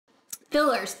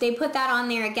Fillers, they put that on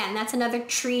there again. That's another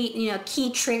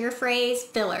key trigger phrase,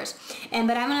 fillers.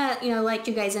 But I'm gonna, let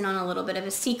you guys in on a little bit of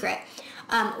a secret.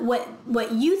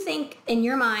 What you think in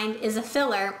your mind is a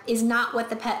filler is not what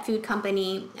the pet food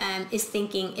company is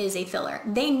thinking is a filler.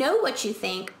 They know what you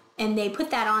think, and they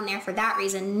put that on there for that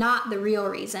reason, not the real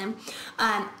reason.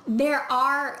 There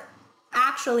are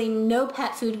actually no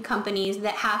pet food companies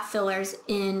that have fillers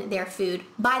in their food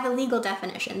by the legal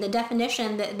definition, the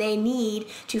definition that they need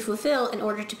to fulfill in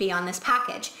order to be on this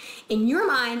package. In your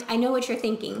mind, I know what you're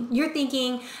thinking. You're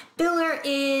thinking filler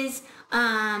is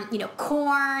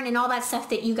corn and all that stuff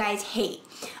that you guys hate.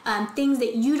 Things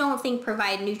that you don't think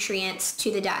provide nutrients to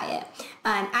the diet.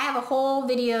 I have a whole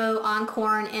video on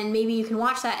corn, and maybe you can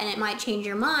watch that and it might change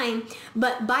your mind,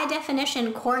 but by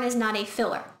definition, corn is not a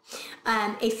filler.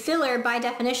 A filler, by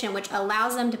definition, which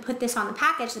allows them to put this on the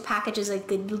package is a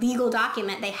good legal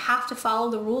document. They have to follow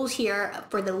the rules here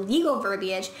for the legal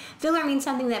verbiage. Filler means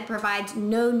something that provides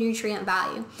no nutrient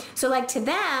value. So like to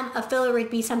them, a filler would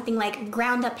be something like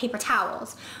ground up paper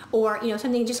towels, or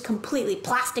something just completely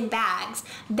plastic bags.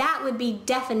 That would be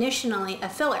definitionally a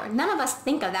filler. None of us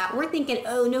think of that. We're thinking,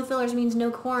 oh, no fillers means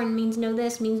no corn, means no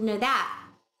this, means no that.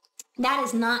 That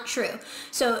is not true.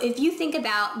 So if you think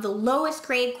about the lowest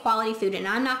grade quality food, and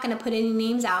I'm not going to put any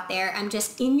names out there, I'm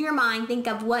just in your mind, think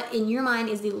of what in your mind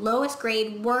is the lowest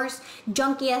grade, worst,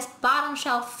 junkiest, bottom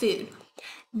shelf food.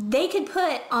 They could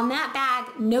put on that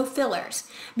bag no fillers,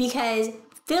 because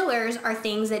fillers are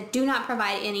things that do not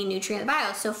provide any nutrient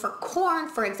value. So for corn,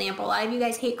 for example, a lot of you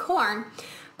guys hate corn.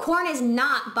 Corn is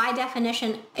not by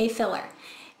definition a filler.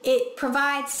 It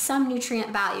provides some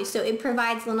nutrient value. So it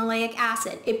provides linoleic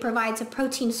acid. It provides a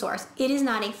protein source. It is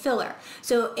not a filler.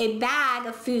 So a bag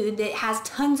of food that has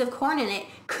tons of corn in it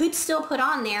could still put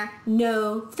on there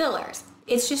no fillers.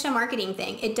 It's just a marketing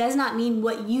thing. It does not mean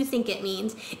what you think it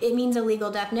means. It means a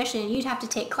legal definition. You'd have to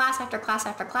take class after class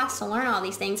after class to learn all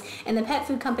these things, and the pet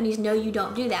food companies know you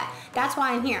don't do that. That's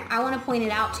why I'm here. I want to point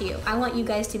it out to you. I want you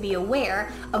guys to be aware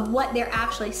of what they're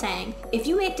actually saying. If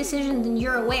you make decisions and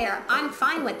you're aware, I'm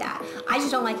fine with that. I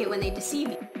just don't like it when they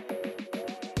deceive you.